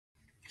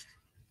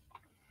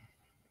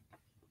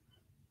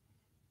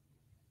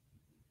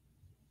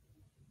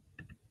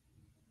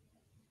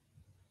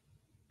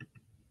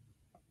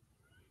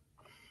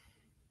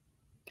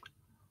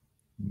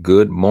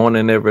Good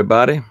morning,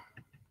 everybody.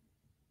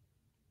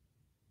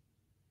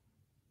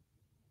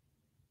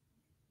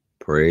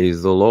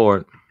 Praise the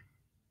Lord.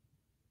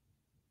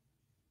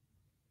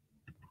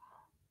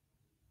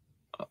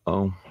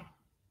 Oh,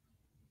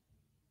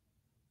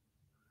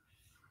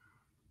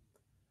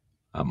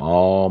 I'm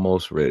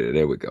almost ready.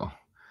 There we go.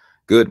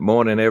 Good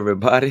morning,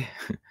 everybody.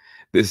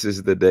 This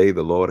is the day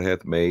the Lord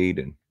hath made,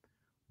 and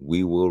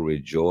we will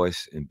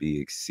rejoice and be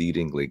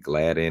exceedingly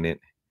glad in it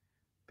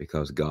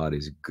because God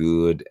is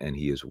good and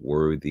he is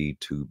worthy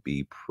to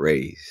be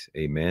praised.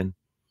 Amen.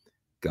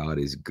 God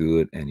is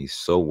good and he's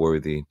so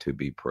worthy to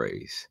be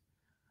praised.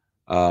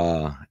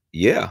 Uh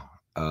yeah.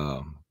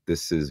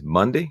 This is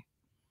Monday.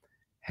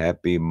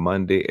 Happy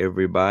Monday,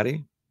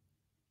 everybody.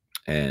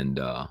 And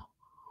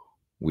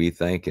we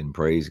thank and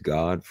praise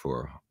God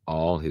for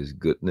all his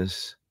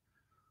goodness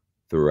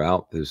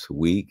throughout this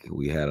week.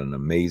 We had an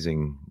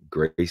amazing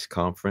grace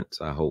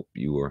conference. I hope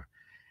you were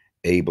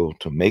able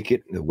to make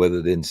it. The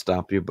weather didn't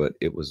stop you, but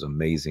it was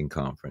amazing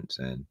conference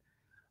and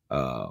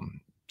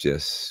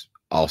just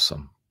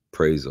awesome.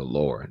 Praise the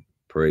Lord.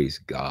 Praise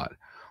God.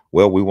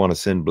 Well, we want to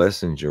send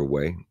blessings your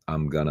way.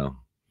 I'm going to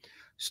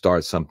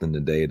start something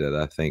today that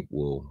I think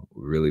will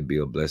really be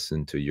a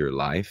blessing to your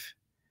life.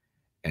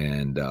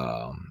 And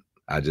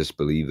I just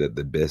believe that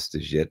the best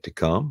is yet to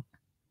come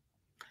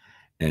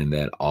and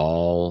that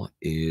all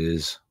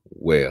is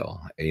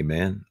well.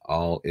 Amen.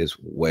 All is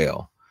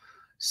well.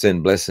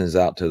 Send blessings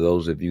out to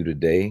those of you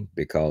today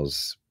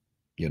because,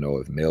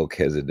 if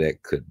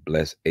Melchizedek could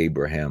bless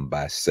Abraham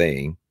by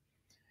saying,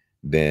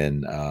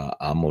 then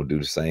I'm going to do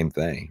the same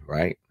thing,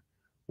 right?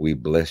 We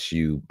bless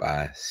you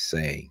by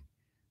saying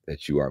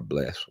that you are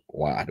blessed.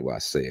 Why do I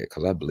say it?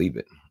 Because I believe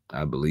it.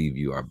 I believe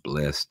you are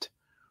blessed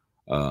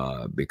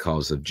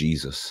because of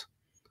Jesus.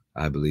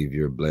 I believe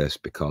you're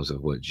blessed because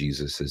of what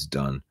Jesus has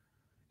done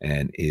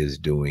and is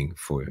doing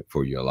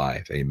for your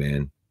life.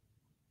 Amen.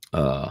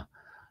 Uh,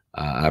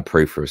 I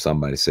pray for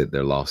somebody said they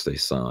lost their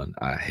son.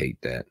 I hate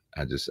that.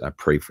 I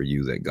pray for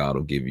you that God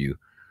will give you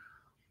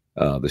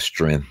the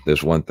strength.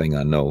 There's one thing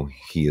I know: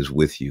 He is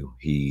with you.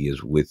 He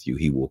is with you.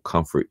 He will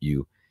comfort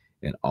you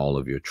in all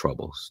of your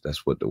troubles.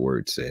 That's what the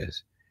Word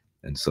says,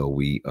 and so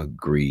we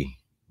agree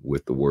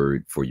with the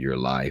Word for your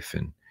life,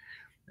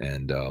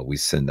 and we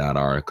send out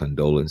our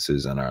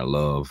condolences and our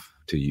love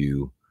to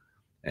you.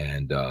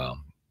 And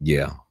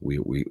yeah, we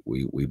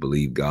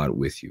believe God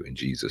with you in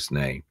Jesus'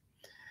 name.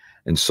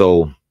 And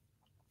so,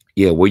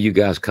 yeah, where you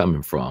guys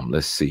coming from?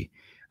 Let's see.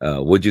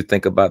 What'd you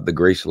think about the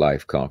Grace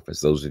Life Conference?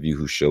 Those of you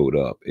who showed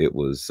up, it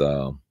was,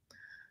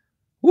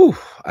 whew,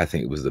 I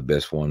think it was the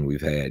best one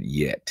we've had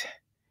yet.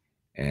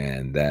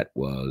 And that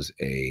was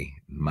a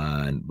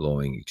mind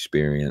blowing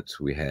experience.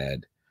 We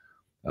had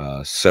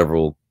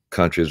several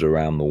countries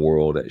around the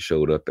world that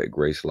showed up at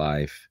Grace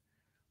Life.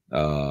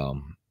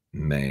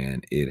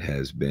 Man,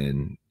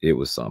 it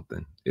was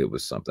something. It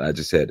was something. I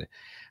just had to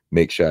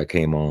make sure I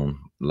came on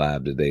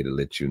live today to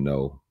let you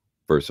know.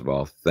 First of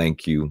all,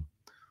 thank you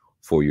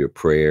for your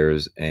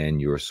prayers and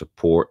your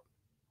support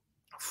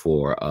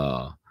for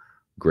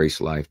Grace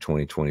Life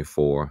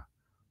 2024.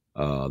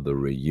 The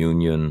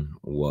reunion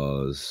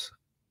was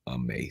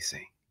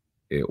amazing.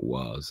 It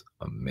was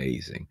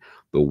amazing.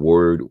 The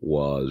word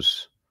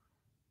was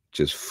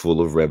just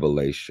full of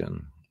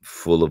revelation,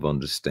 full of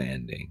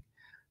understanding.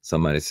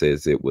 Somebody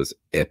says it was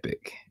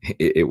epic.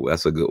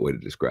 That's a good way to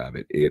describe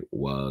it. It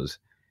was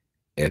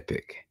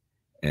epic.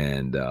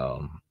 And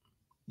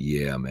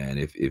yeah, man,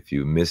 if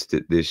you missed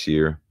it this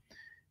year,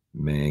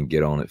 man,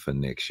 get on it for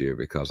next year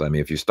because I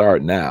mean, if you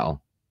start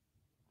now,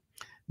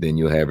 then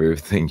you'll have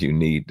everything you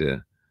need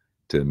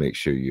to make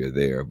sure you're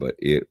there. But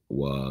it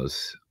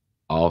was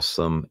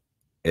awesome,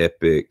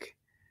 epic,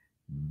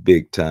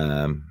 big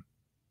time.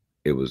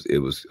 It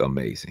was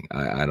amazing.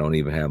 I don't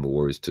even have the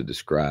words to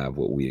describe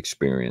what we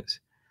experienced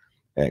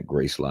at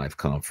Grace Life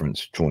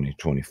Conference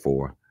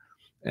 2024.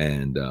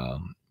 And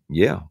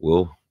yeah,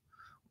 we'll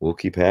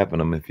keep having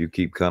them if you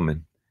keep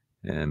coming.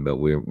 And but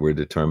we're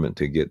determined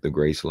to get the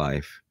Grace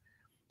Life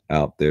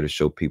out there to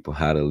show people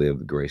how to live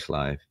the Grace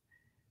Life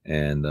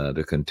and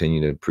to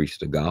continue to preach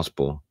the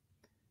gospel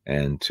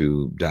and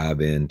to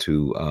dive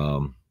into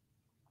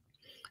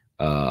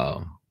uh,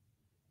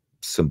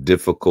 some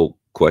difficult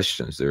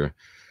questions.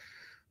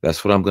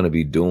 That's what I'm going to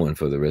be doing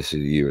for the rest of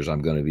the years.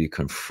 I'm going to be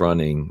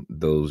confronting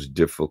those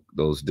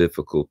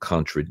difficult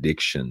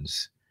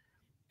contradictions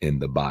in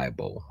the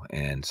Bible,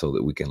 and so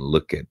that we can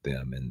look at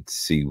them and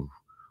see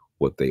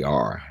what they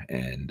are.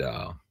 And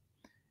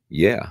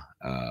yeah,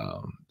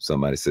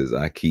 somebody says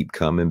I keep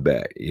coming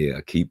back. Yeah,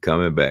 keep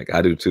coming back.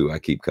 I do too. I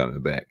keep coming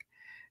back,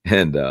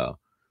 and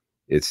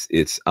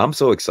it's. I'm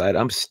so excited.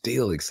 I'm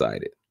still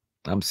excited.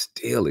 I'm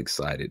still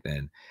excited.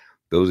 And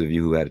those of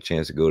you who had a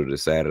chance to go to the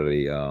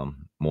Saturday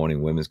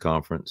morning women's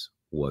conference,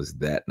 was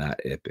that not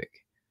epic?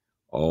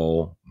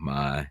 Oh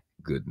my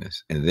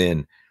goodness! And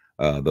then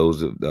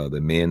those of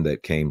the men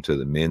that came to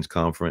the men's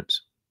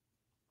conference,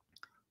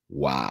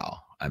 wow!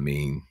 I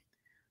mean,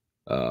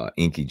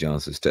 Inky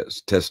Johnson's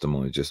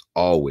testimony just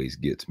always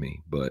gets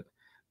me, but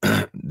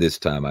this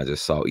time I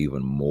just saw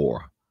even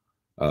more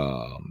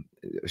um,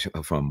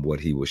 from what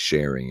he was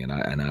sharing, and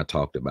I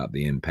talked about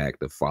the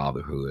impact of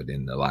fatherhood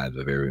in the lives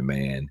of every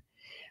man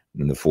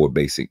and the four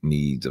basic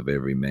needs of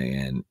every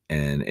man,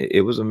 and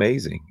it was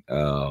amazing.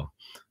 The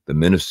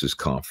ministers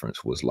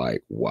conference was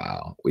like,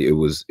 wow. It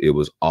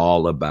was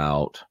all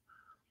about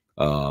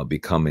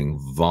becoming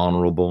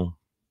vulnerable,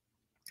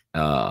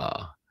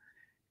 uh,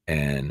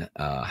 and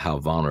how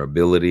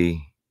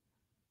vulnerability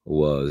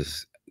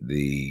was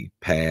the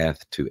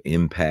path to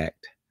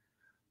impact.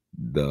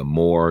 The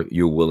more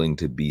you're willing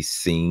to be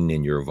seen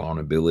in your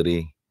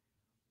vulnerability,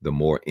 the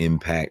more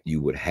impact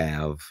you would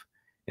have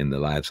in the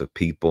lives of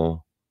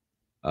people.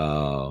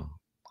 Uh,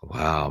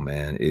 wow,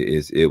 man,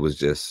 it was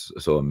just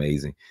so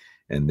amazing.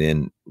 And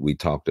then we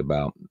talked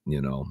about,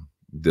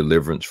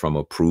 deliverance from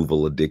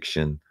approval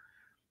addiction,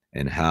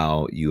 and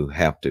how you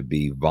have to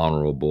be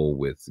vulnerable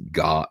with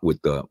God,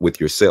 with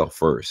yourself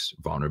first,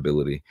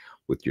 vulnerability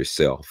with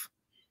yourself,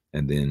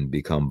 and then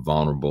become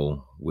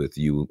vulnerable with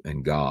you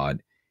and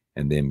God,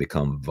 and then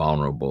become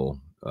vulnerable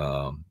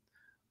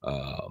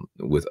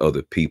with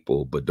other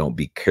people. But don't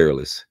be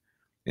careless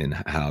in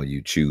how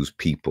you choose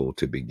people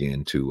to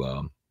begin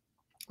to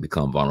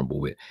become vulnerable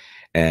with.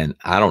 And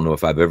I don't know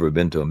if I've ever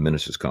been to a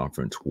ministers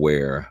conference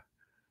where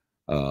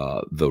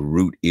the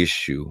root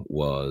issue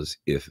was,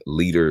 if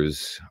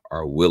leaders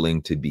are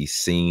willing to be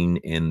seen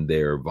in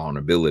their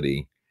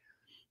vulnerability,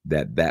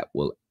 that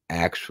will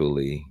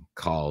actually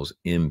cause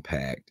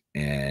impact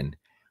and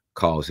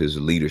cause his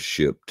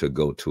leadership to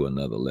go to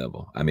another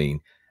level. I mean,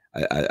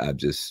 I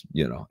just,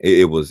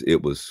 it was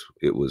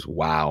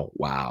wow,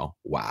 wow,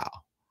 wow.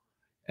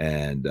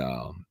 And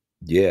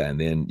yeah, and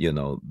then,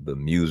 the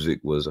music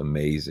was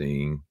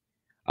amazing.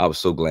 I was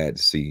so glad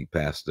to see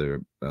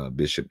Pastor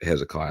Bishop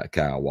Hezekiah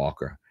Kyle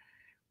Walker,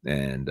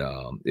 and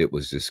it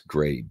was just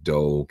great.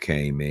 Doe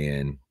came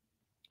in.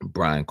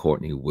 Brian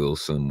Courtney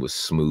Wilson was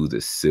smooth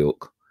as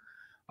silk.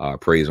 Our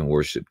praise and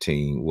worship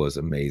team was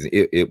amazing.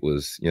 It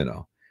was,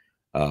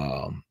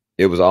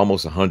 it was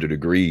almost 100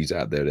 degrees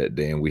out there that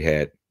day, and we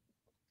had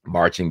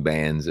marching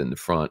bands in the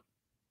front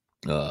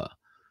uh,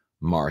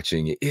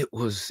 marching. It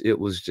was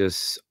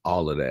just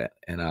all of that,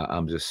 and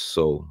I'm just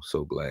so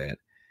glad.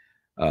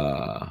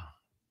 Uh,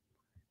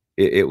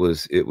 it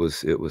was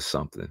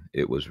something.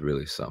 It was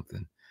really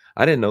something.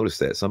 I didn't notice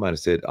that. Somebody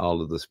said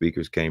all of the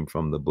speakers came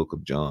from the book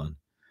of John.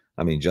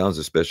 I mean, John's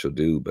a special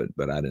dude,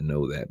 but I didn't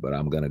know that. But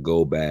I'm gonna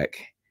go back,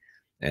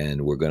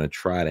 and we're gonna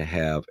try to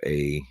have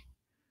a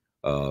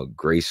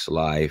Grace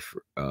Life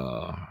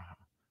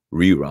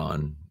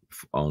rerun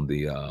on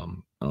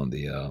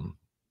the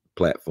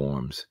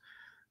platforms.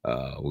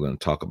 We're gonna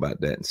talk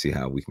about that and see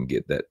how we can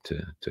get that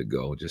to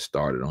go. Just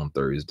start it on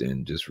Thursday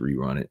and just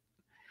rerun it,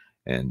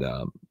 and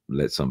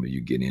let some of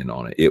you get in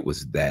on it. It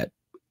was that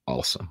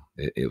awesome.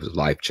 It was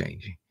life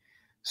changing.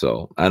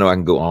 So I know I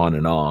can go on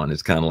and on.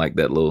 It's kind of like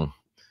that little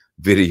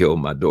video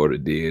my daughter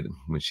did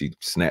when she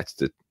snatched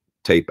the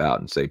tape out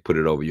and say, "Put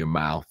it over your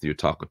mouth. You're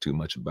talking too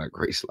much about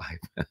Grace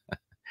Life."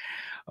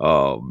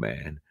 Oh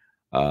man.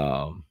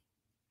 Um,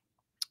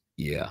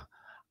 yeah.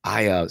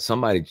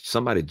 Somebody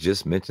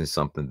just mentioned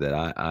something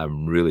that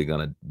I'm really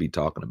gonna be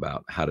talking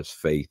about. How does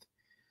faith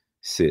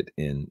sit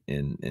in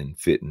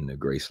fit in the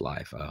grace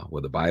life?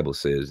 Well, the Bible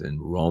says in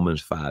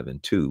Romans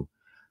 5:2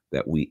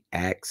 that we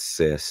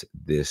access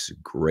this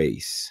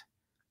grace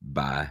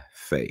by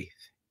faith.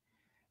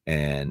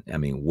 And I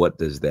mean, what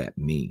does that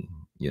mean?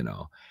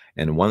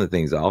 And one of the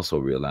things I also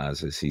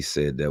realized is he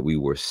said that we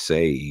were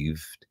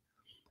saved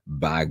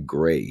by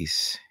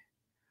grace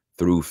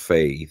through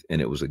faith,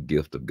 and it was a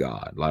gift of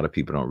God. A lot of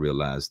people don't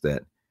realize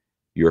that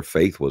your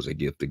faith was a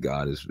gift of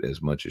God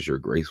as much as your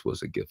grace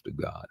was a gift of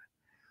God.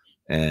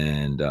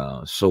 And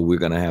so we're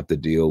going to have to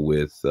deal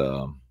with,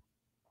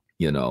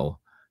 you know,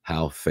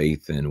 how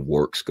faith and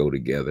works go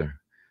together.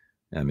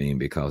 I mean,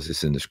 because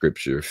it's in the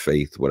scripture,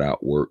 faith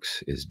without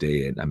works is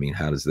dead. I mean,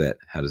 how does that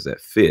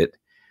fit?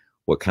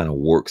 What kind of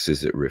works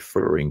is it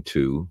referring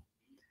to?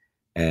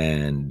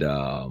 And,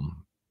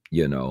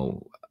 you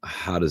know,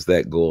 how does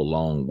that go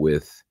along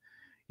with,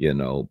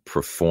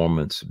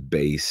 performance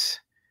based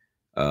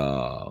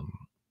um,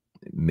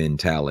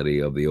 mentality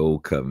of the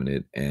old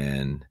covenant,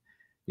 and,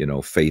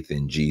 faith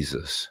in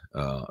Jesus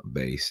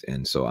base?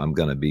 And so I'm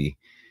going to be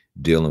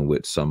dealing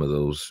with some of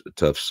those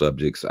tough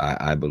subjects.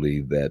 I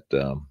believe that,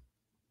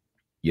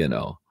 you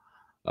know,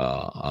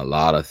 a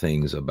lot of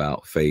things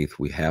about faith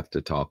we have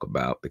to talk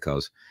about,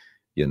 because,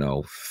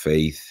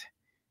 faith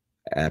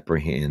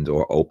apprehends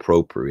or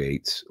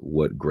appropriates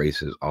what grace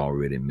has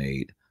already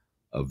made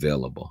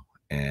available.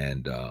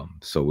 And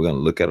so we're going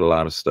to look at a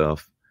lot of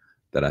stuff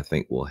that I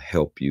think will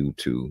help you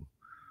to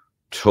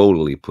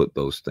totally put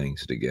those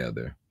things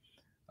together.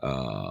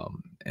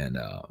 And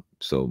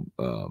so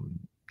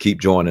keep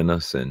joining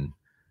us, and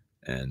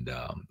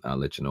I'll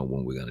let you know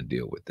when we're going to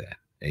deal with that.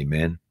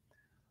 Amen.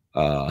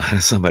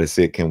 Somebody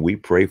said, can we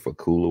pray for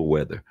cooler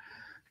weather?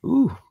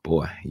 Ooh,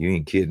 boy, you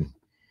ain't kidding.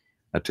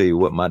 I tell you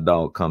what, my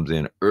dog comes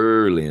in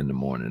early in the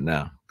morning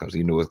now because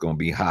he knows it's going to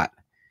be hot,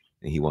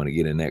 and he want to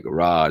get in that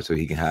garage so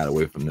he can hide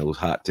away from those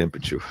hot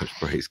temperatures.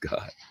 Praise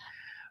God.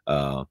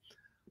 Uh,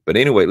 But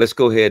anyway, let's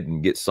go ahead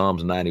and get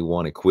Psalms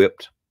 91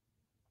 equipped.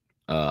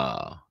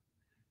 Uh,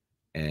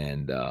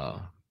 and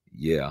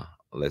yeah,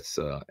 let's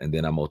and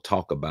then I'm gonna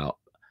talk about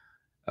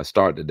I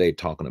start today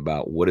talking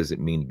about what does it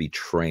mean to be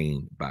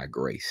trained by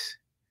grace.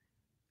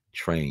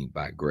 Trained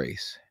by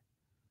grace.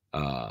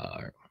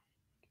 Uh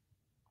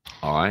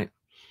all right.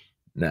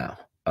 Now,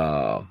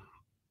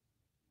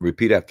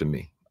 repeat after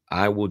me.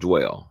 I will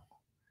dwell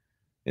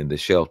in the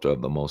shelter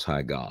of the Most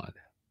High God.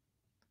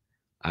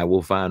 I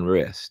will find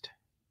rest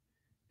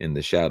in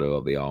the shadow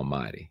of the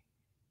Almighty.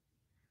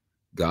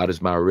 God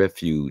is my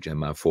refuge and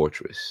my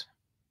fortress.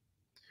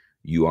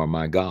 You are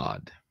my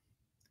God,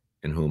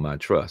 in whom I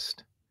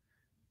trust,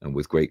 and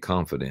with great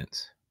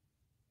confidence,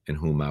 in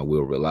whom I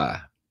will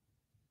rely.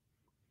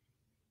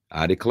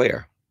 I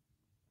declare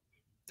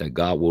that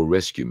God will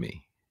rescue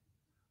me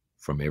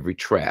from every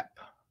trap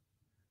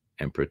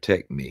and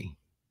protect me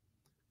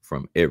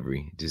from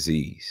every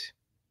disease.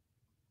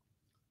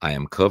 I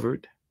am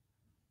covered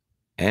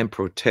and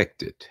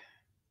protected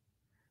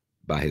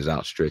by his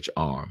outstretched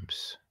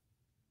arms.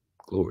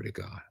 Glory to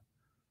God.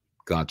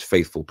 God's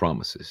faithful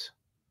promises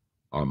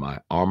are my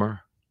armor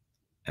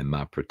and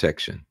my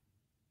protection.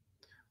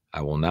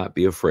 I will not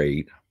be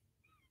afraid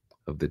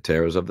of the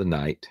terrors of the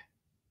night,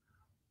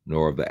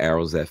 nor of the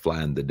arrows that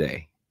fly in the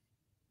day.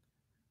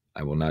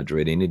 I will not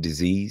dread any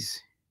disease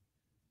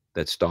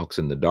that stalks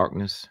in the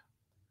darkness,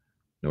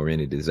 nor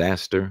any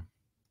disaster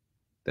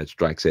that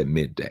strikes at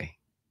midday.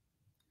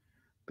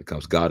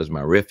 Because God is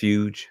my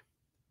refuge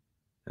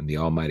and the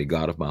Almighty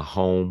God of my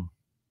home,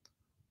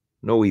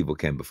 no evil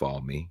can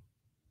befall me,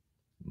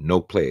 no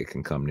plague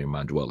can come near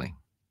my dwelling.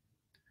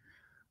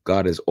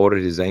 God has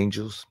ordered his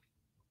angels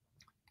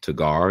to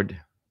guard,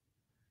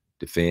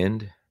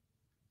 defend,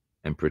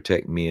 and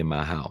protect me and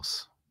my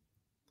house.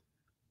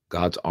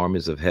 God's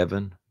armies of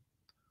heaven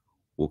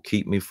will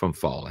keep me from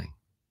falling.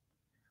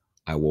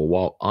 I will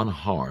walk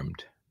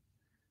unharmed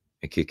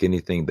and kick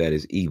anything that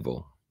is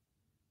evil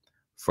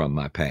from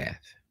my path.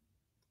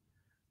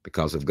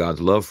 Because of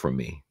God's love for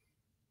me,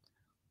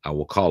 I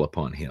will call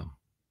upon him.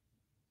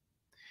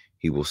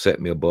 He will set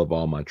me above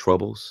all my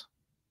troubles.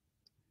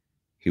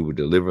 He will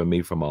deliver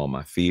me from all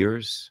my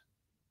fears,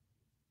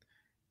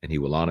 and he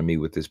will honor me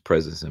with his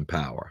presence and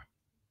power.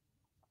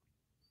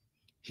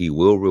 He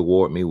will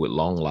reward me with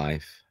long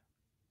life,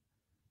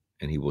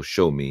 and he will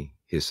show me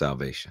his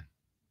salvation.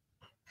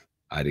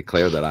 I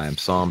declare that I am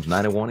Psalms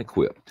 91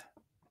 equipped,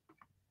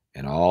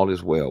 and all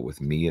is well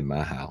with me and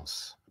my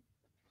house.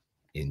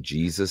 In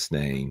Jesus'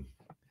 name,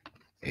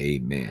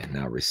 amen.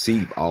 Now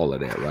receive all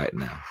of that right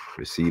now.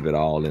 Receive it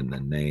all in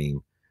the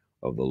name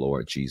of the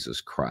Lord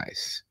Jesus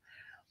Christ.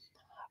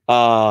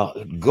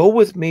 Go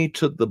with me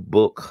to the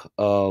book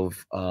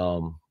of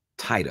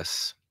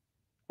Titus.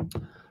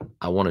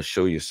 I want to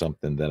show you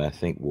something that I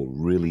think will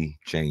really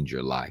change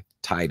your life.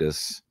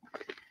 Titus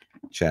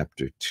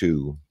chapter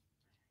 2.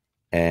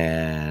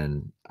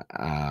 And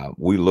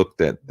we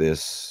looked at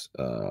this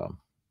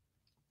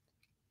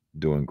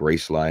during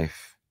Grace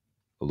Life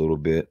a little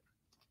bit.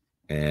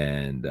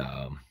 And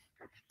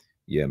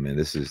yeah, man,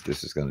 this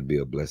is going to be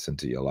a blessing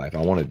to your life.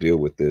 I want to deal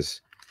with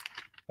this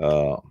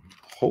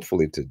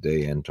hopefully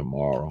today and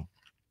tomorrow,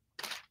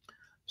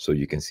 so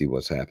you can see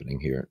what's happening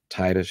here.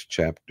 Titus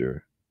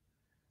chapter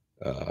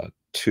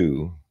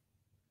 2,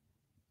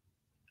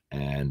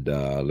 and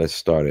let's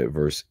start at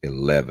verse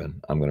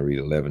 11. I'm going to read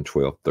 11,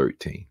 12,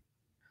 13.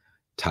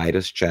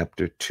 Titus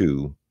chapter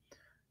 2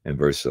 and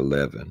verse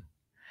 11.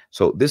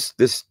 So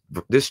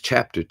this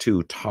chapter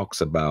 2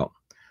 talks about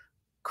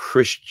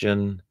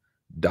Christian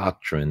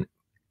doctrine,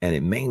 and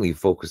it mainly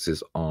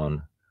focuses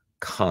on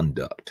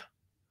conduct.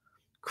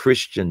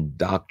 Christian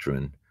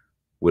doctrine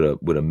with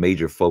a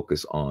major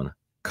focus on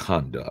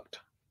conduct.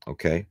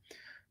 Okay,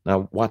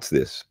 now watch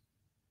this.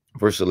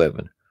 Verse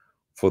 11.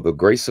 For the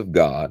grace of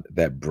God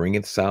that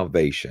bringeth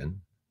salvation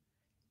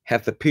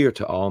hath appeared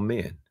to all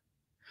men.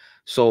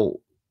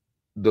 So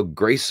the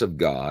grace of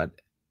God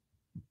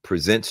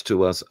presents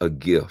to us a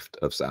gift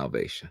of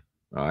salvation.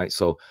 All right.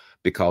 So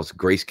because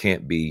grace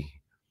can't be,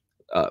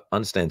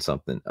 understand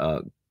something.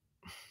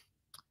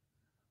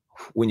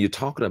 When you're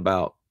talking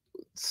about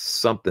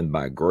something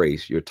by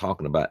grace, you're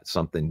talking about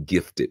something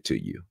gifted to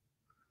you.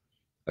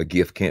 A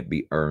gift can't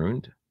be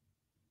earned.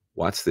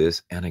 Watch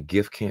this. And a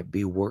gift can't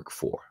be worked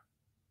for.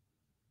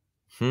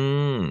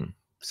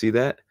 See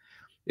that?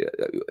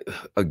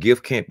 A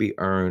gift can't be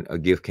earned. A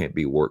gift can't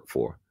be worked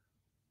for.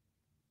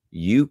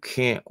 You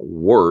can't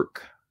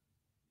work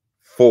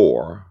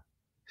for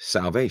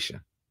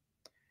salvation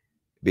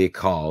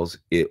because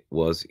it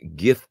was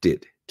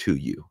gifted to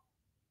you.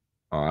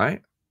 All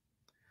right.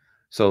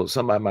 So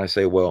somebody might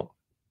say, well,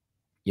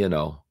 you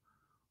know,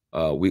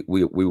 we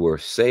were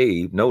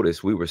saved.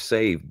 Notice we were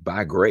saved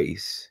by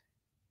grace.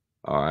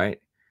 All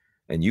right.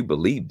 And you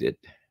believed it.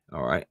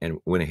 All right. And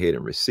went ahead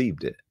and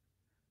received it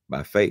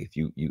by faith.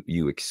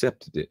 You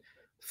accepted it.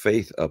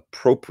 Faith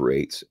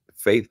appropriates,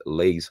 faith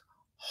lays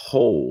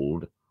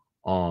hold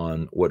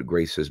on what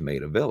grace has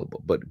made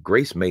available, but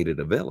grace made it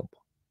available.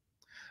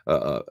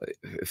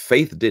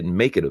 Faith didn't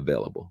make it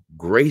available.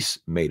 Grace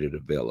made it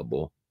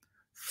available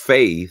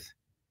faith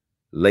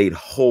laid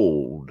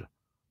hold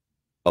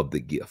of the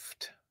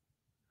gift.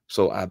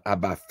 So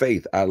by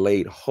faith, I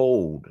laid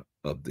hold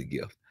of the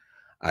gift.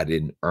 I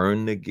didn't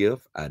earn the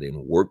gift. I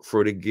didn't work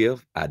for the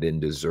gift. I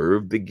didn't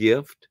deserve the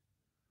gift.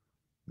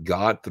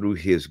 God, through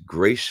his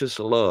gracious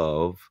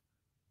love,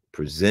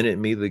 presented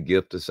me the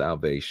gift of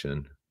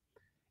salvation.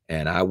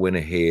 And I went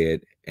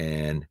ahead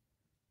and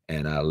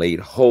I laid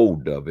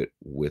hold of it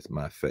with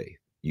my faith.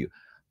 You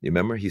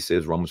remember he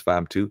says Romans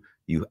 5:2,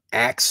 you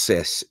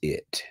access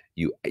it.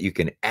 You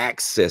can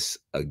access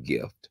a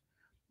gift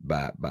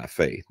by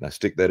faith. Now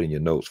stick that in your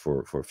notes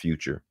for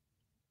future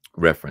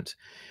reference.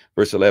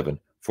 Verse 11,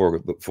 for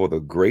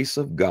the grace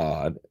of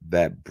God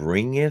that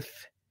bringeth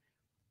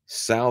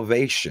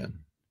salvation,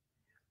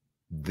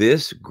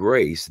 this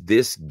grace,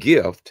 this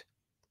gift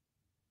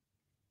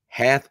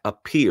hath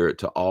appeared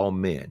to all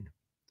men.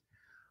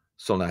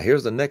 So now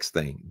here's the next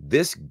thing.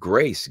 This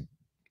grace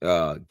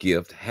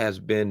gift has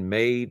been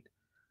made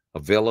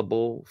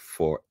available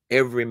for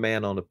every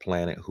man on the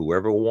planet,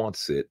 whoever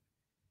wants it.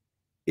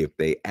 If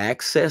they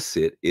access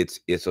it,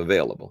 it's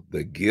available.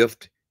 The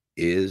gift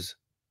is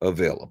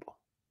available.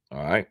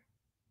 All right.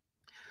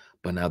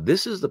 But now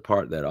this is the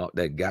part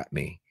that got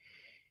me.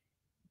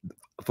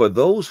 For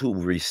those who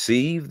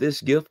receive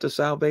this gift of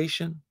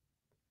salvation,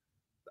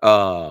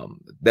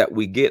 that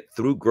we get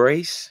through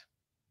grace,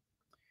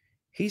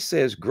 he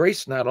says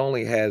grace not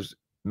only has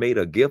made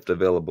a gift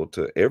available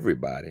to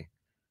everybody,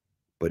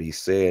 but he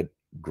said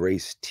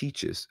grace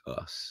teaches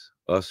us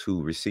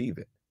who receive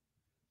it.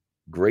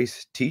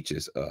 Grace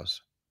teaches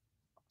us.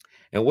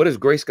 And what is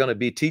grace going to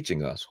be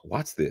teaching us?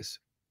 Watch this.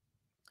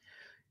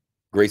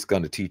 Grace is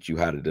going to teach you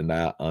how to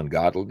deny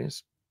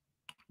ungodliness.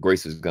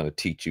 Grace is going to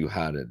teach you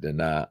how to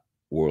deny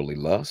worldly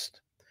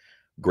lust.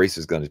 Grace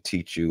is going to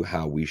teach you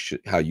how you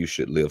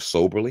should live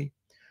soberly.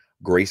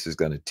 Grace is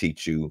going to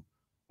teach you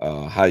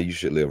how you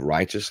should live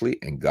righteously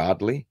and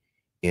godly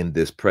in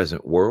this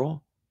present world.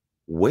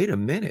 Wait a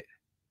minute.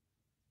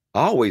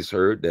 I always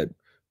heard that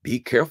be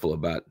careful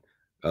about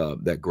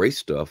that grace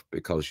stuff,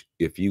 because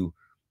if you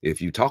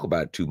talk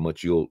about it too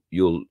much, you'll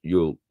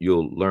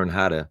learn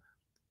how to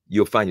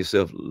you'll find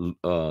yourself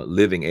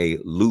living a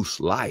loose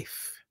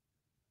life.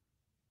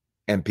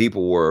 And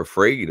people were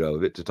afraid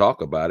of it to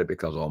talk about it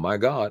because, oh my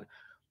God,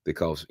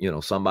 because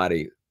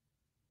somebody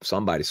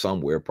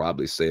somewhere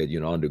probably said,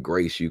 under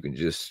grace you can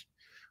just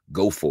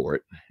go for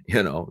it,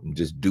 and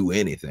just do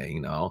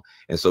anything,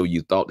 and so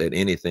you thought that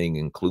anything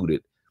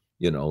included,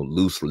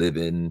 loose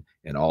living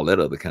and all that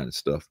other kind of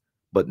stuff.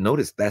 But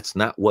notice that's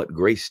not what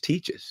grace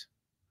teaches.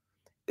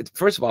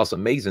 First of all, it's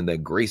amazing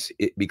that grace,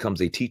 it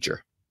becomes a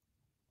teacher.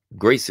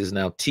 Grace is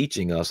now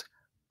teaching us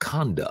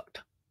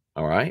conduct.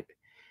 All right.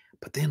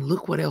 But then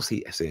look what else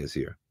he says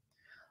here.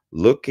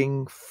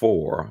 Looking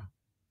for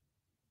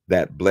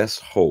that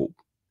blessed hope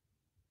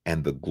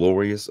and the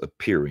glorious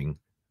appearing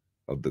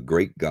of the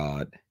great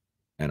God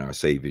and our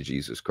Savior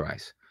Jesus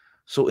Christ.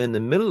 So in the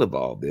middle of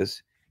all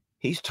this,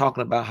 he's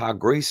talking about how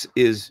grace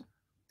is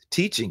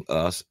teaching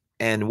us,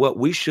 and what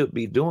we should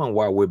be doing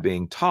while we're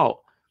being taught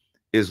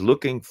is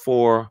looking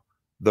for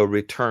the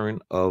return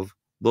of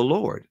the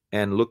Lord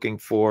and looking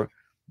for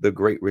the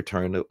great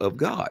return of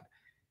God.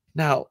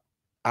 Now,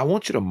 I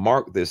want you to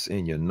mark this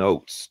in your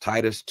notes.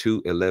 Titus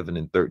 2:11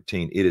 and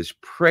 13. It is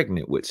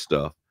pregnant with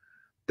stuff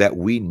that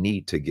we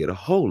need to get a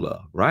hold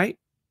of, right?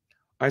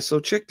 All right, so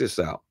check this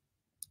out.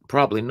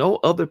 Probably no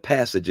other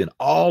passage in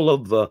all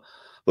of the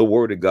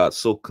Word of God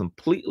so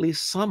completely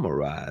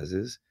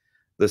summarizes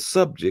the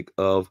subject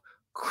of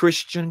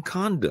Christian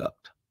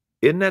conduct.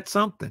 Isn't that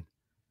something?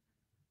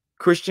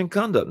 Christian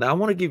conduct. Now, I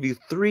want to give you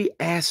 3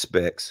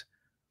 aspects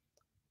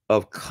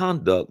of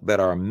conduct that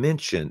are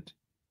mentioned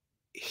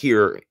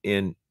here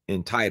in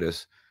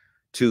Titus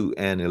 2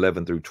 and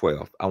 11 through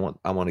 12. I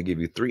want to give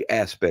you 3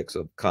 aspects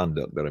of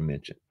conduct that are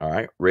mentioned. All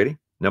right, ready?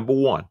 Number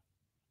 1,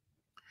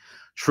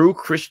 true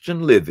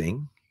Christian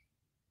living,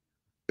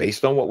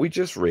 based on what we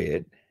just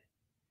read,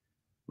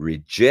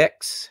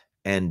 rejects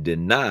and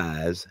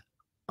denies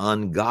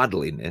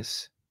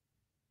ungodliness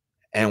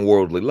and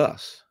worldly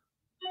lust.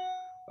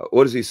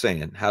 What is he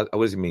saying? What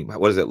does he mean?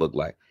 What does that look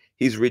like?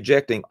 He's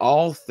rejecting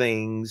all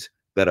things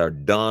that are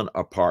done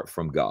apart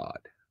from God.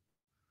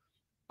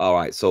 All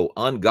right, so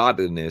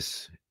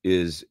ungodliness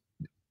is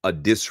a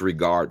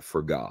disregard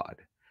for God.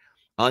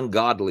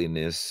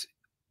 Ungodliness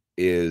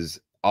is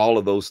all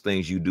of those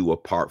things you do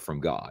apart from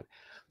God.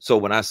 So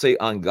when I say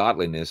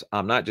ungodliness,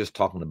 I'm not just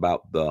talking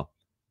about the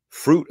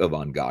fruit of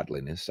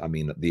ungodliness, I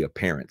mean the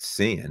apparent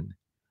sin.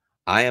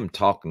 I am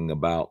talking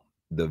about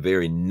the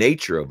very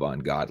nature of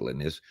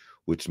ungodliness,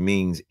 which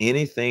means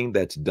anything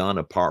that's done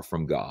apart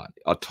from God,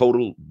 a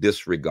total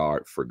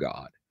disregard for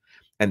God.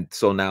 And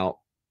so now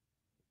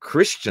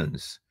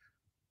Christians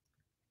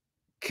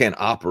can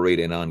operate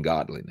in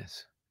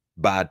ungodliness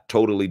by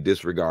totally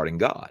disregarding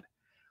God.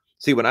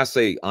 See, when I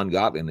say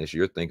ungodliness,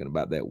 you're thinking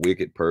about that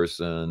wicked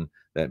person,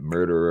 that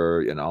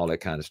murderer, and all that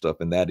kind of stuff,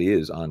 and that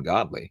is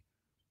ungodly.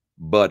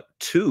 But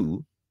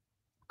to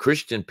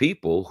Christian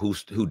people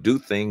who do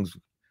things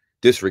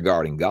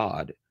disregarding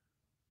God,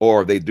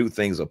 or they do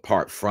things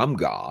apart from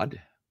God,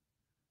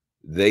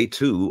 they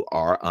too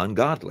are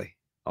ungodly.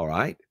 All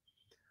right.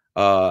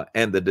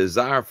 And the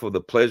desire for the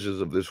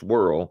pleasures of this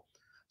world.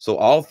 So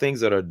all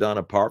things that are done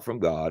apart from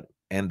God,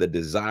 and the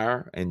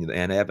desire and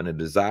having a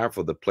desire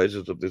for the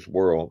pleasures of this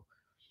world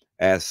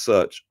as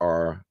such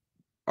are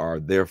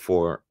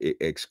therefore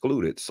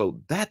excluded.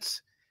 So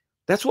that's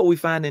what we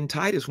find in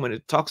Titus when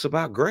it talks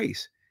about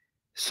grace.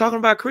 It's talking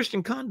about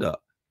Christian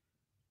conduct.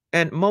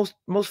 And most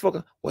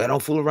folks, well,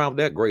 don't fool around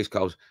with that grace,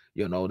 because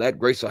that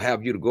grace will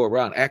have you to go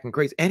around acting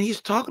crazy. And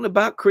he's talking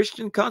about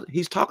Christian conduct.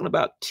 He's talking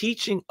about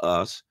teaching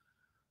us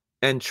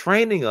and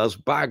training us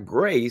by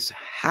grace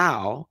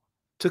how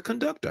to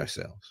conduct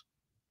ourselves.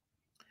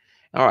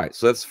 All right,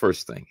 so that's the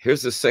first thing.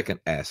 Here's the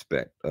second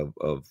aspect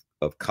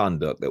of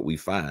conduct that we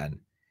find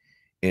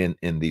in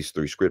these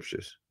three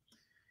scriptures.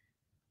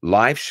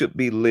 Life should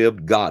be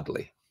lived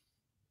godly.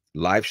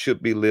 Life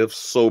should be lived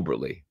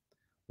soberly.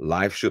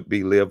 Life should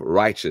be lived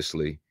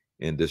righteously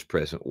in this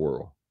present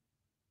world.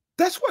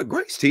 That's what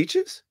grace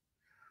teaches.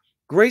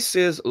 Grace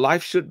says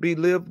life should be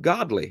lived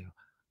godly,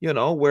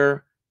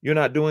 where you're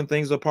not doing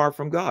things apart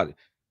from God.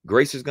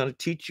 Grace is going to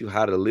teach you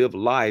how to live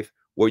life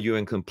where you're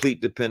in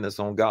complete dependence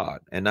on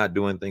God and not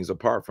doing things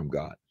apart from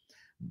God.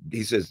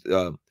 He says,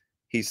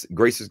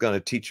 grace is going to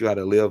teach you how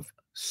to live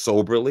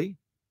soberly,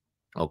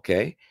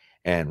 okay,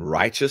 and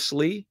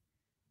righteously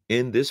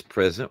in this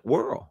present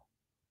world.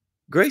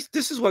 Grace,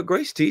 this is what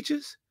grace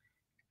teaches.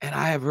 And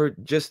I have heard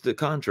just the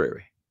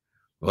contrary.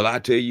 Well, I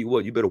tell you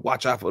what, you better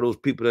watch out for those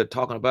people that are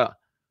talking about,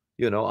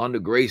 under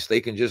grace,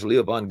 they can just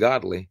live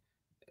ungodly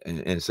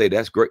and say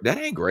that's great. That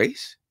ain't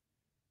grace.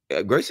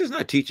 Grace is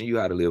not teaching you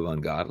how to live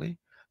ungodly.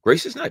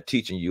 Grace is not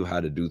teaching you how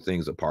to do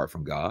things apart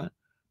from God.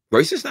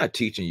 Grace is not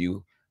teaching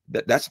you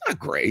that's not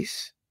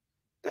grace.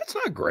 That's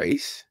not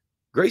grace.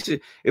 Grace is,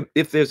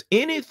 if there's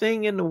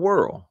anything in the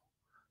world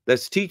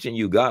that's teaching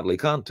you godly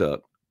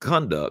conduct,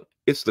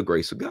 it's the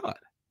grace of God.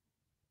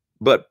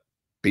 But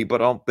people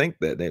don't think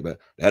that.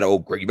 That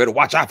old grace, you better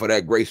watch out for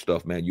that grace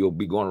stuff, man. You'll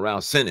be going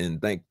around sinning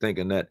and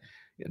thinking that.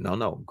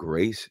 No.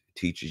 Grace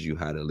teaches you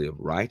how to live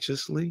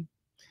righteously,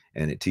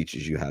 and it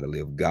teaches you how to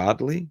live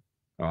godly.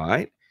 All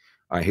right.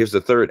 All right. Here's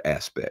the third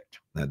aspect.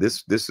 Now,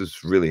 this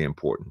is really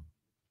important.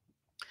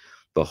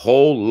 Our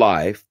whole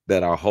life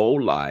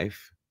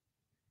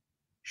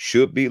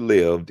should be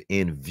lived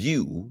in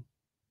view.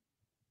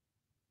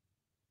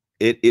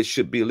 It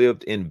should be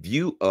lived in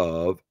view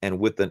of and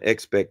with an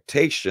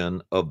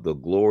expectation of the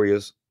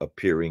glorious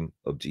appearing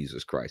of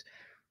Jesus Christ.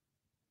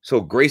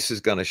 So grace is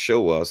going to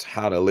show us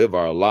how to live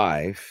our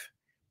life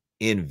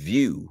in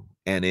view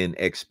and in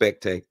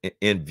expectation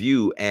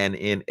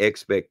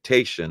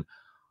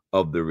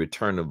of the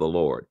return of the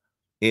Lord,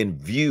 in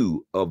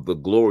view of the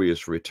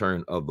glorious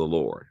return of the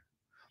Lord.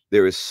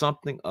 There is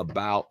something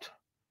about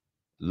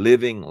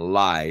living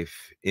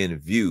life in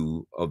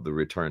view of the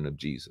return of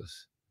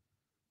Jesus.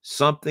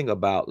 Something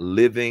about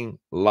living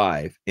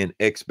life in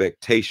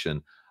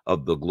expectation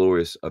of the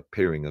glorious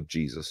appearing of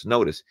Jesus.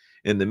 Notice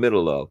in the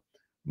middle of,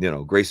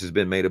 grace has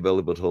been made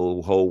available to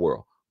the whole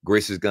world.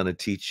 Grace is going to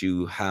teach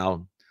you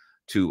how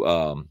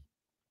to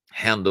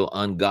handle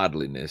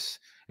ungodliness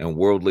and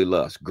worldly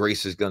lust.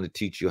 Grace is going to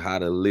teach you how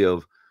to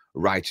live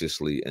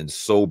righteously and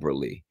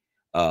soberly.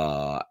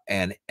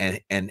 And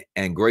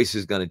grace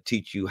is going to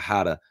teach you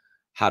how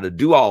to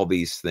do all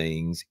these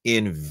things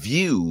in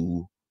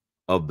view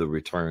of the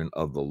return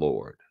of the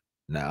Lord.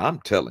 Now, I'm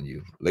telling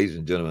you, ladies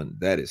and gentlemen,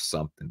 that is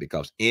something,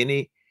 because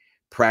any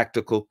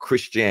practical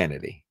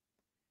Christianity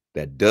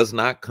that does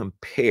not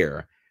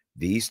compare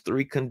these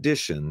three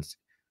conditions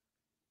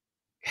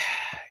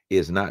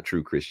is not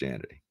true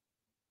Christianity.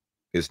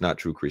 It's not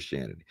true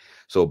Christianity.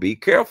 So be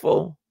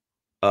careful.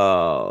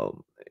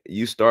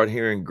 You start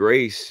hearing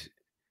grace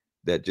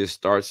that just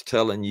starts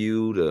telling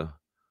you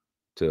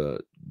to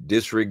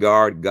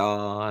disregard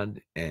God,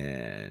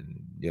 and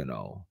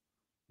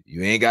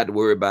you ain't got to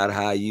worry about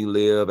how you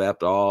live.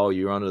 After all,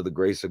 you're under the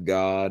grace of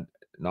God.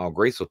 No,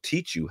 grace will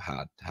teach you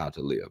how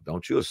to live.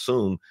 Don't you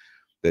assume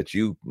that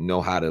you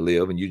know how to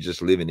live and you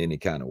just live in any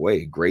kind of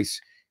way.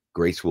 Grace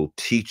will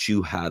teach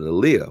you how to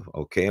live.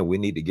 Okay. And we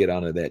need to get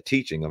under that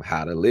teaching of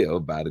how to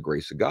live by the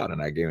grace of God.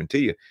 And I guarantee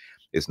you,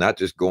 it's not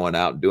just going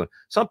out and doing.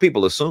 Some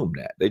people assume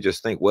that. They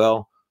just think,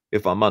 well,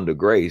 if I'm under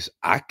grace,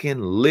 I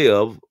can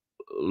live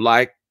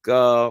like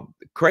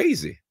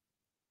crazy.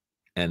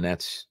 And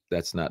that's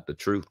not the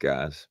truth,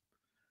 guys.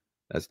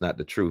 That's not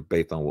the truth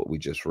based on what we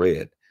just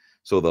read.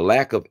 So the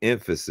lack of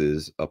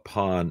emphasis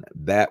upon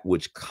that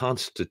which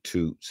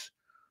constitutes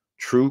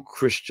true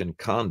Christian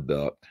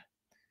conduct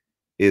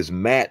is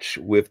matched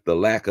with the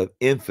lack of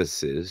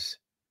emphasis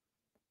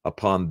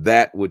upon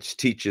that which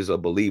teaches a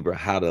believer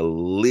how to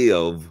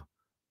live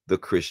the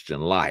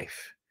Christian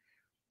life.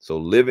 So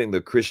living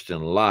the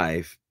Christian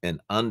life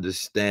and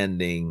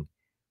understanding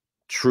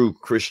true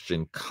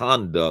Christian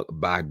conduct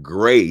by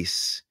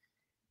grace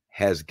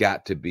has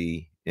got to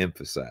be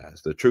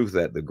emphasized. The truth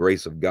that the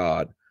grace of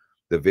God,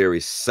 the very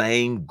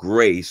same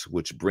grace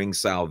which brings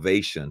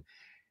salvation,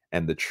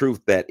 and the truth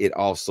that it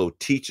also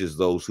teaches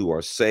those who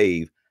are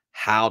saved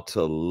how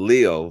to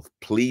live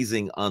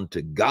pleasing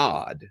unto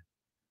God,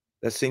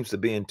 that seems to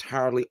be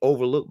entirely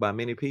overlooked by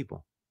many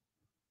people.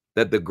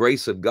 That the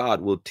grace of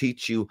God will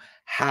teach you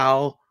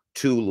how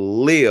to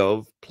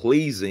live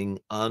pleasing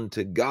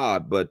unto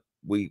God, but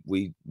we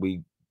don't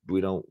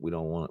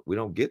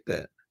get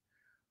that,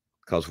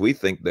 because we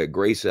think that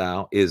grace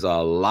now is a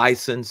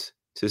license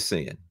to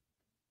sin.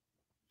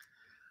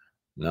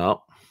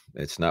 No,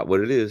 it's not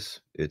what it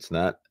is. It's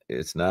not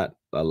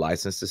a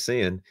license to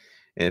sin.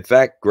 In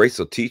fact, grace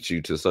will teach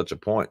you to such a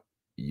point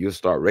you'll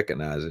start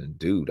recognizing,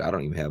 dude, I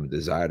don't even have a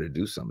desire to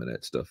do some of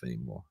that stuff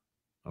anymore.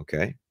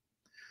 Okay?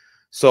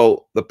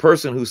 So the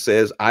person who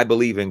says, I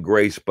believe in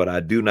grace, but I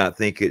do not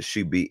think it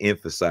should be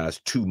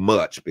emphasized too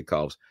much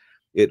because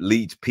it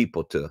leads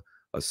people to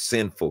a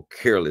sinful,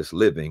 careless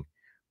living,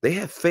 they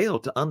have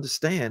failed to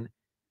understand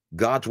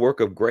God's work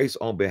of grace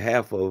on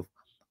behalf of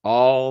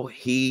all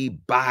he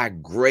by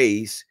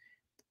grace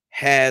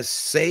has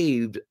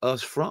saved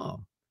us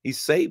from. He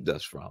saved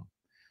us from.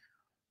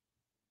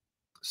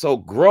 So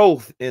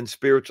growth in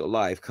spiritual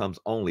life comes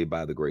only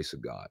by the grace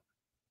of God.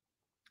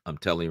 I'm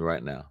telling you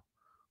right now,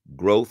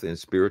 growth in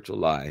spiritual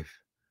life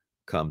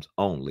comes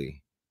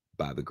only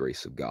by the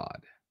grace of God.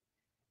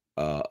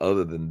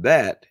 Other than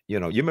that, you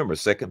remember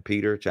Second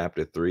Peter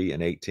chapter 3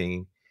 and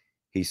 18.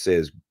 He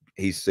says,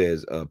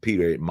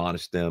 Peter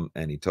admonished them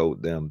and he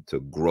told them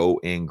to grow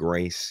in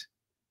grace.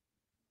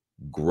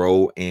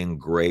 Grow in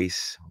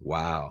grace.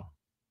 Wow.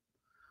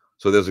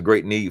 So there's a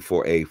great need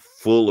for a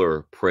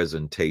fuller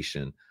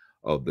presentation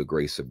of the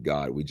grace of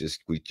God. We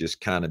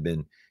just kind of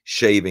been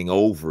shaving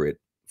over it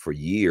for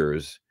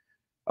years.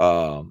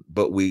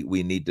 But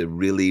we need to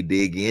really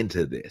dig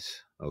into this.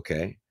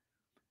 Okay.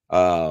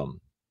 Um,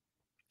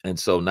 and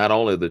so not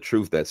only the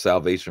truth that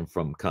salvation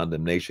from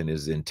condemnation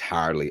is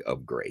entirely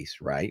of grace,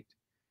 right?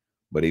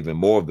 But even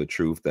more of the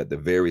truth that the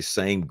very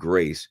same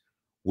grace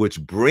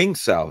which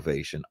brings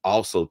salvation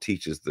also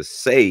teaches the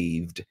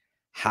saved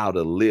how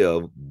to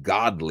live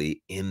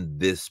godly in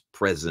this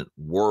present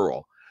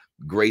world.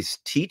 Grace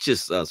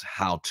teaches us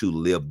how to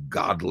live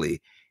godly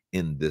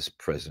in this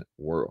present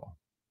world.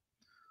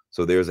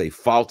 So there's a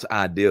false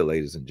idea,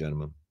 ladies and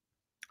gentlemen,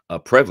 a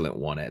prevalent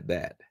one at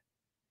that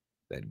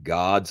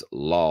God's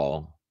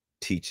law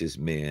teaches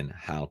men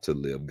how to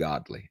live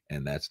godly.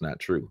 And that's not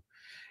true.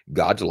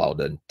 God's law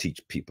doesn't teach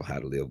people how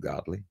to live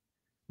godly.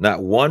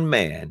 Not one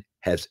man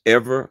has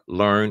ever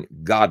learned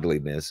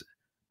godliness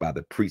by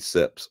the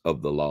precepts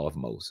of the law of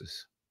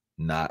Moses.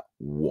 Not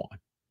one.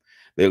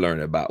 They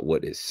learn about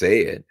what it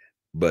said,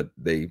 but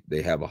they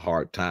have a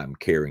hard time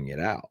carrying it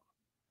out.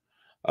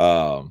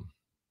 Um,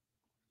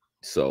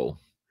 so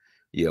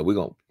yeah, we're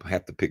gonna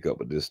have to pick up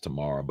with this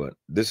tomorrow, but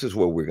this is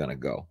where we're gonna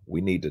go.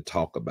 We need to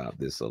talk about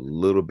this a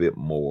little bit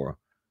more,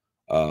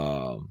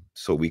 so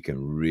we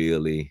can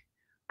really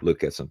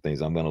look at some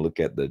things. I'm gonna look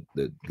at the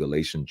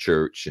Galatian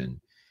church,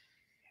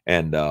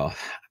 and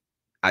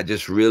I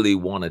just really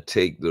want to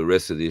take the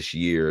rest of this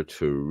year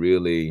to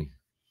really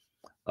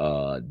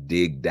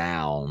dig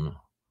down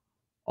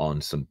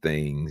on some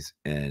things,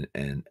 and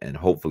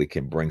hopefully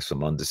can bring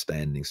some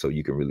understanding so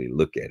you can really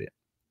look at it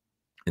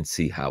and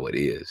see how it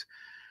is.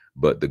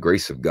 But the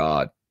grace of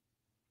God,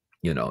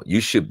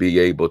 you should be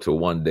able to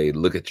one day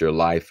look at your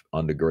life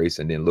under grace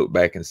and then look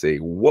back and say,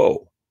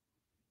 whoa,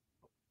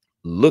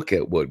 look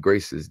at what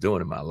grace is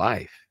doing in my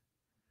life.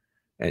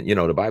 And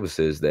the Bible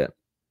says that,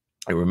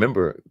 and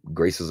remember,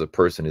 grace is a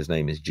person, his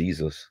name is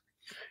Jesus.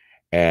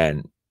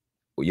 And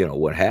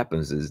what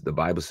happens is the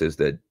Bible says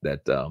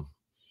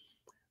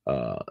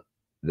uh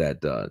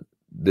that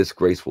this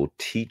grace will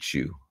teach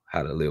you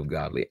how to live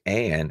godly.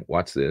 And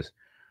watch this,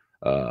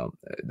 uh,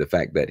 the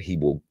fact that he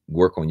will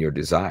work on your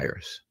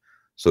desires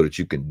so that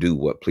you can do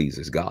what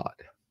pleases God.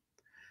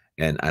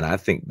 And I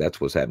think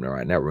that's what's happening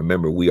right now.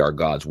 Remember, we are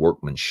God's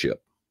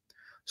workmanship.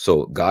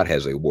 So God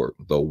has a work,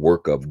 the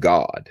work of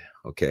God.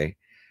 Okay.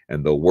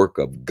 And the work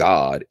of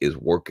God is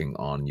working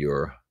on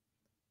your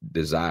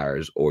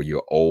desires or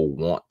your old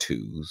want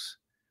tos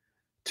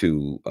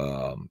to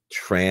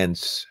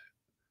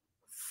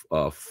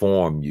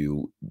form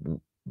you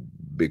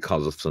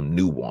because of some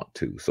new want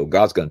to. So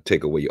God's going to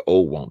take away your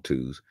old want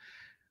tos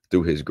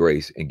through his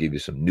grace and give you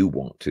some new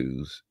want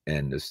tos.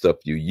 And the stuff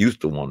you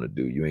used to want to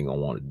do, you ain't gonna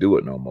want to do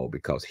it no more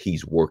because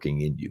he's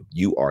working in you.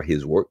 You are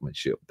his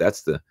workmanship.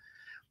 That's the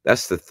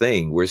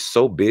thing. We're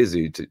so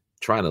busy to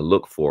trying to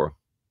look for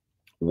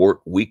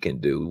work we can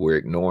do. We're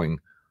ignoring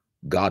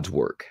God's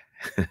work.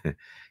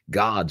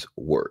 God's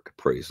work,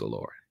 praise the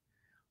Lord.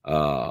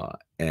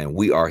 And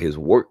we are his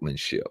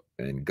workmanship,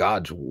 and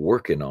God's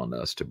working on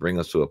us to bring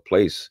us to a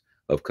place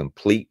of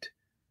complete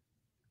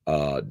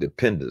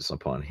dependence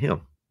upon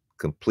him,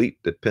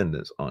 complete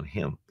dependence on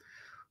him.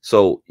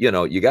 So,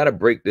 you got to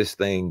break this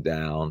thing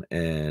down.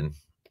 And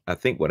I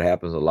think what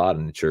happens a lot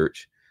in the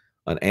church,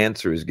 an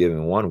answer is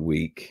given one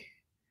week,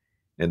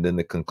 and then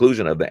the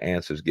conclusion of the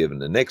answer is given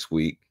the next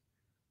week.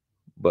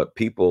 But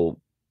people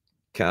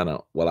kind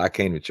of, well, I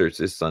came to church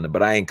this Sunday,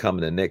 but I ain't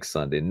coming the next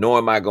Sunday. Nor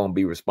am I going to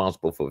be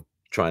responsible for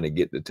trying to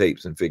get the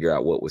tapes and figure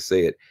out what was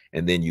said.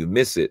 And then you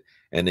miss it.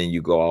 And then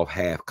you go off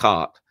half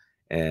cocked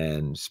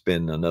and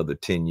spend another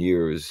 10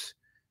 years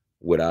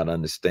without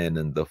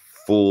understanding the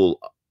full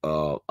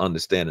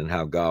understanding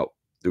how God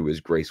through his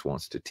grace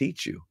wants to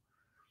teach you.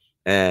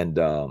 And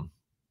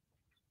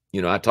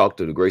I talked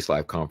to the Grace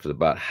Life Conference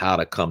about how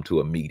to come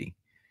to a meeting.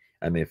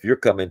 I mean, if you're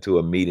coming to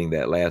a meeting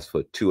that lasts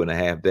for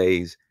 2.5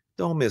 days,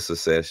 don't miss a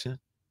session,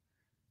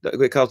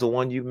 because the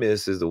one you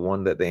miss is the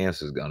one that the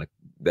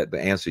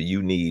answer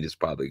you need is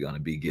probably gonna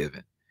be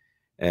given.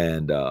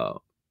 And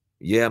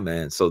yeah,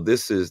 man. So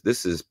this is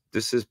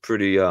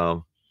pretty.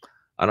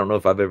 I don't know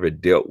if I've ever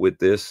dealt with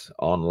this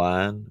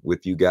online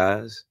with you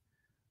guys,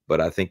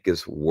 but I think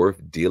it's worth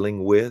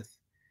dealing with.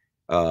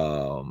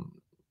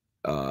 Um,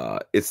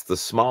 it's the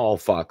small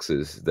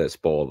foxes that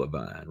spoil the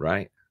vine,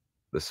 right?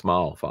 The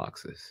small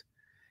foxes,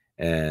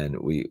 and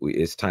we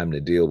it's time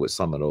to deal with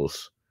some of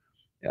those.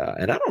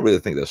 And I don't really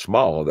think they're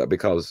small, that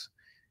because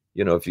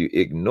if you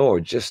ignore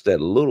just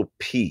that little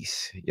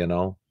piece,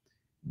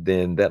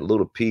 then that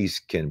little piece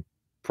can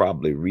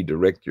probably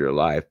redirect your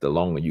life. The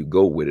longer you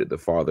go with it, the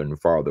farther and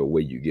farther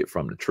away you get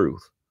from the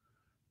truth.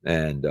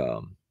 And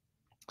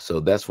so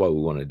that's why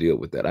we want to deal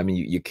with that. I mean,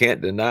 you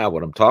can't deny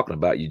what I'm talking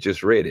about. You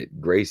just read it.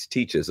 Grace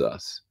teaches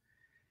us.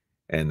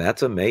 And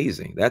that's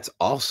amazing. That's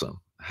awesome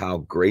how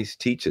grace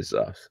teaches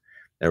us.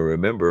 And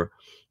remember,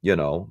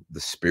 the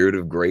spirit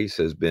of grace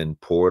has been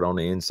poured on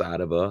the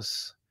inside of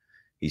us.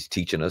 He's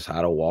teaching us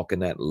how to walk in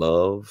that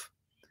love.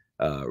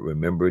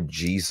 Remember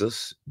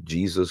Jesus,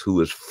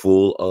 who is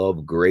full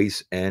of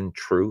grace and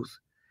truth.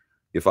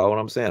 You follow what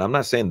I'm saying? I'm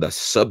not saying the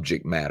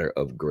subject matter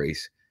of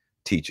grace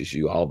teaches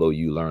you, although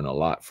you learn a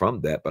lot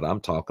from that, but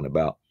I'm talking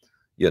about,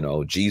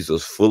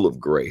 Jesus full of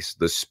grace,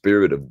 the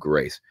spirit of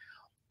grace.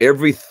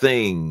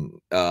 Everything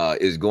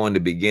is going to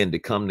begin to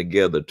come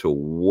together uh,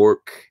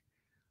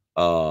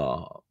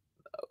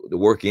 to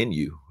work in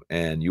you,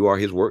 and you are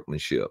his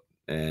workmanship.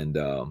 And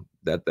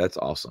that's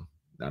awesome.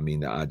 I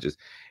mean,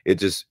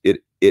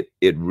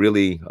 it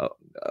really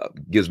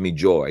gives me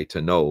joy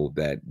to know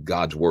that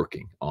God's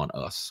working on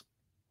us.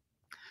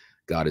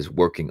 God is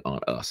working on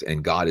us,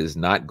 and God is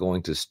not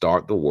going to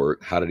start the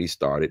work. How did he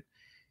start it?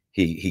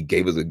 He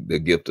gave us the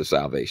gift of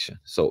salvation.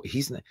 So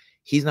he's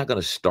not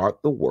going to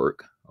start the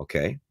work,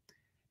 okay,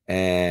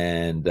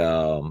 and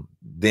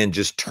then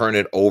just turn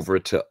it over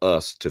to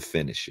us to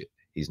finish it.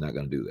 He's not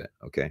going to do that,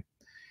 okay?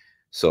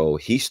 So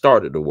he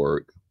started the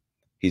work.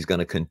 He's going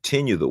to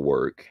continue the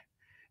work.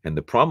 And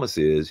the promise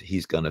is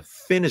he's going to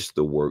finish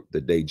the work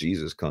the day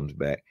Jesus comes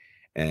back,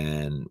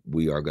 and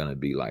we are going to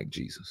be like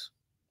Jesus.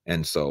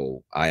 And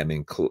so I am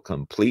in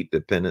complete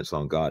dependence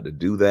on God to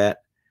do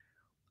that.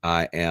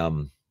 I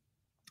am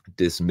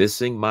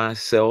dismissing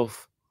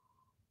myself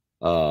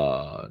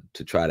to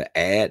try to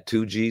add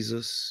to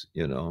Jesus.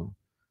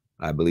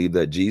 I believe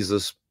that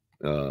Jesus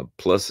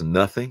plus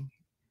nothing.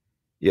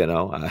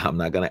 I'm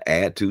not going to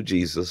add to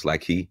Jesus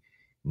like he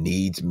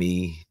needs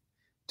me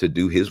to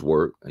do his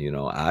work.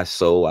 I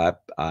sow, I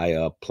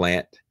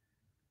plant,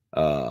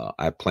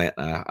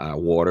 I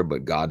water,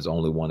 but God's the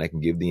only one that can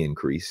give the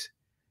increase.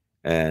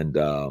 And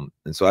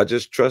so I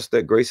just trust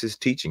that grace is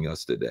teaching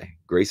us today.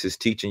 Grace is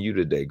teaching you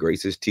today.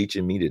 Grace is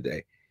teaching me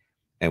today.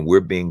 And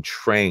we're being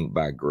trained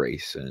by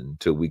grace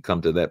until we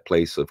come to that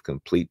place of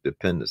complete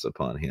dependence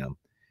upon him.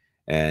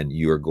 And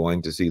you're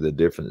going to see the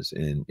difference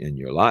in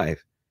your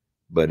life,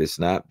 but it's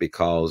not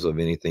because of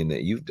anything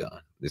that you've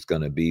done. It's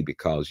going to be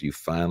because you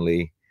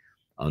finally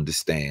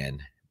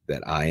understand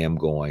that I am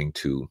going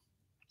to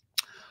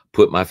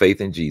put my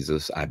faith in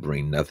Jesus. I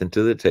bring nothing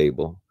to the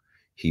table.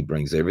 He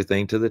brings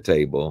everything to the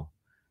table,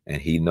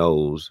 and he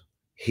knows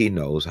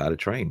how to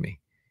train me.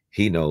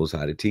 He knows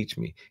how to teach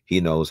me.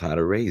 He knows how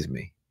to raise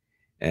me.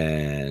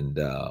 And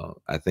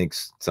I think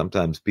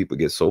sometimes people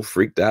get so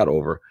freaked out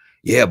over,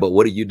 yeah, but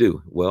what do you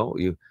do? Well,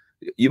 you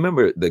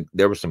remember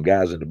there were some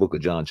guys in the book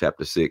of John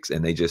chapter 6,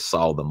 and they just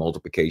saw the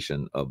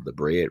multiplication of the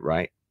bread,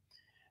 right?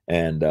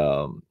 And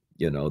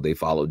they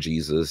followed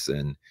Jesus,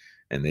 and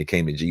they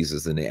came to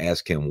Jesus and they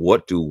asked him,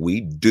 what do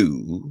we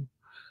do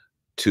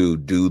to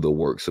do the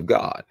works of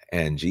God?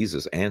 And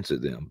Jesus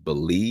answered them,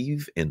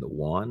 believe in the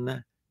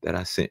one that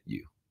I sent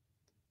you.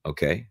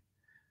 Okay.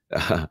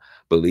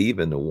 Believe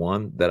in the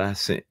one that I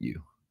sent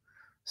you.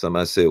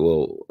 Somebody said,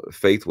 well,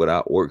 faith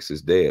without works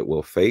is dead.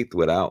 Well, faith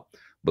without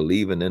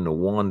believing in the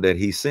one that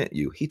he sent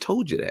you. He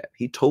told you that.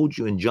 He told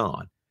you in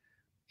John.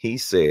 He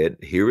said,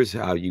 here is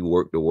how you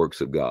work the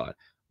works of God.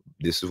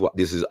 This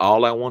is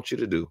all I want you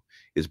to do,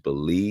 is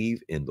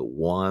believe in the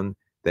one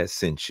that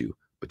sent you.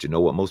 But you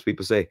know what most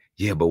people say?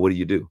 Yeah, but what do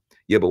you do?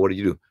 Yeah, but what do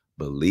you do?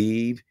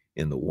 Believe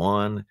in the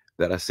one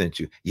that I sent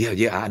you.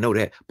 Yeah, I know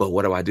that. But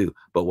what do I do?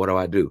 But what do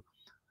I do?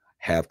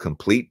 Have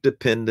complete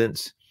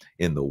dependence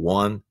in the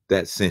one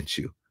that sent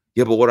you.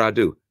 Yeah, but what do I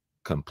do?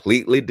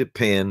 Completely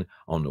depend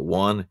on the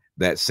one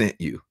that sent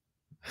you.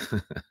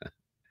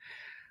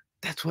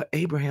 That's what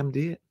Abraham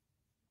did.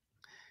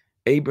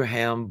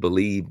 Abraham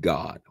believed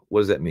God.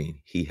 What does that mean?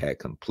 He had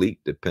complete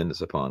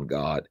dependence upon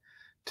God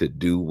to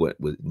do what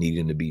was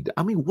needing to be done.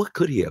 I mean, what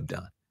could he have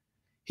done?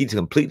 He's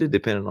completely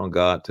dependent on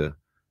God to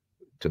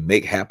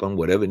make happen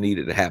whatever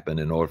needed to happen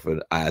in order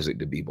for Isaac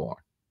to be born.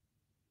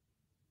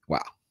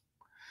 Wow.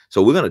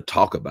 So we're going to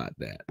talk about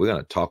that. We're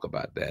going to talk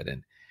about that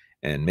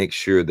and make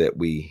sure that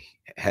we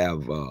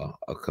have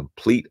a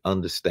complete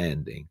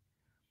understanding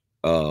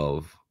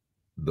of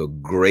the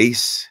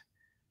grace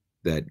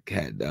that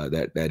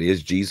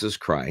is Jesus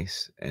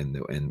Christ, and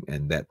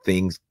that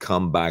things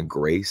come by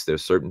grace.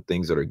 There's certain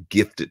things that are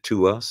gifted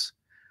to us.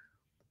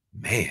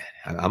 Man,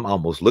 I'm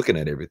almost looking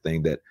at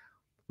everything that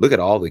look at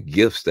all the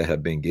gifts that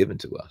have been given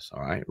to us.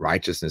 All right.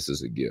 Righteousness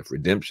is a gift.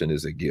 Redemption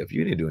is a gift.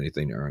 You didn't do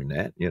anything to earn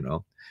that.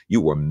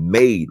 You were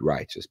made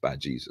righteous by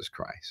Jesus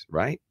Christ.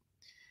 Right.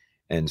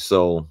 And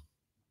so,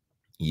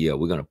 yeah,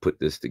 we're going to put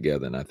this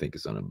together, and I think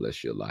it's going to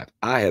bless your life.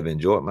 I have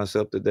enjoyed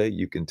myself today.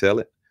 You can tell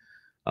it.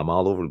 I'm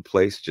all over the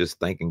place, just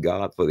thanking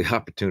God for the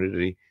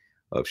opportunity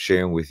of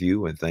sharing with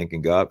you, and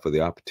thanking God for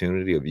the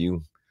opportunity of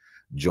you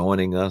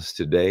joining us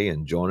today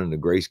and joining the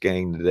Grace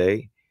Gang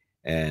today.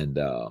 And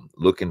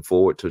looking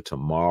forward to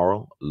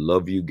tomorrow.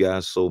 Love you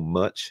guys so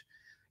much.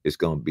 It's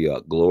going to be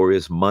a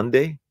glorious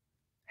Monday.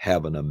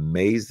 Have an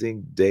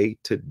amazing day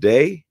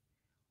today.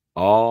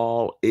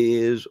 All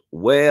is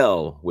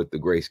well with the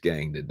Grace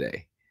Gang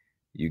today.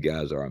 You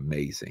guys are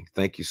amazing.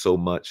 Thank you so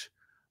much.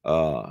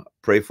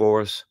 Pray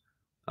for us.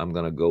 I'm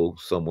gonna go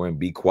somewhere and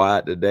be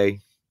quiet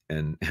today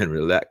and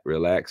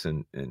relax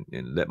and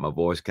let my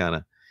voice kind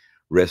of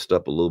rest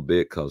up a little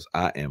bit, because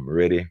I am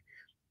ready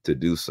to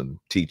do some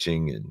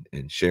teaching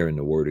and sharing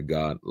the word of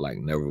God like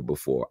never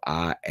before.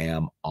 I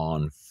am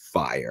on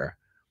fire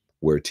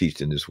where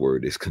teaching this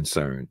word is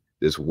concerned.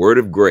 This word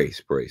of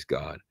grace, praise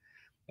God.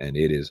 And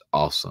it is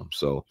awesome.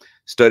 So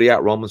study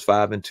out Romans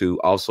 5:2.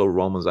 Also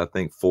Romans, I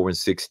think,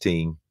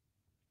 4:16.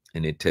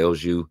 And it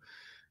tells you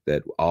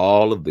that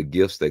all of the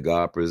gifts that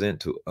God present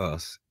to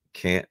us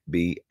can't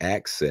be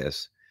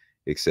accessed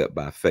except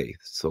by faith.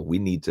 So we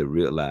need to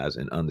realize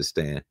and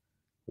understand,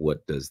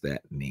 what does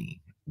that mean?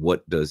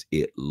 What does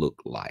it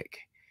look like?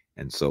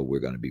 And so we're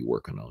going to be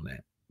working on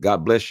that.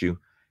 God bless you.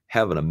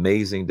 Have an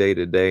amazing day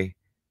today.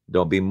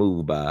 Don't be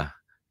moved by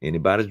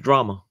anybody's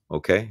drama.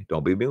 Okay.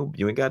 Don't be moved.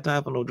 You ain't got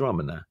time for no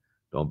drama now.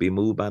 Don't be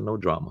moved by no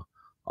drama.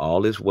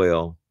 All is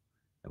well.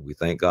 And we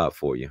thank God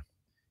for you.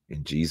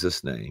 In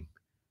Jesus' name.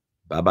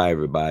 Bye bye,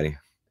 everybody.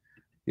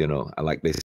 I like they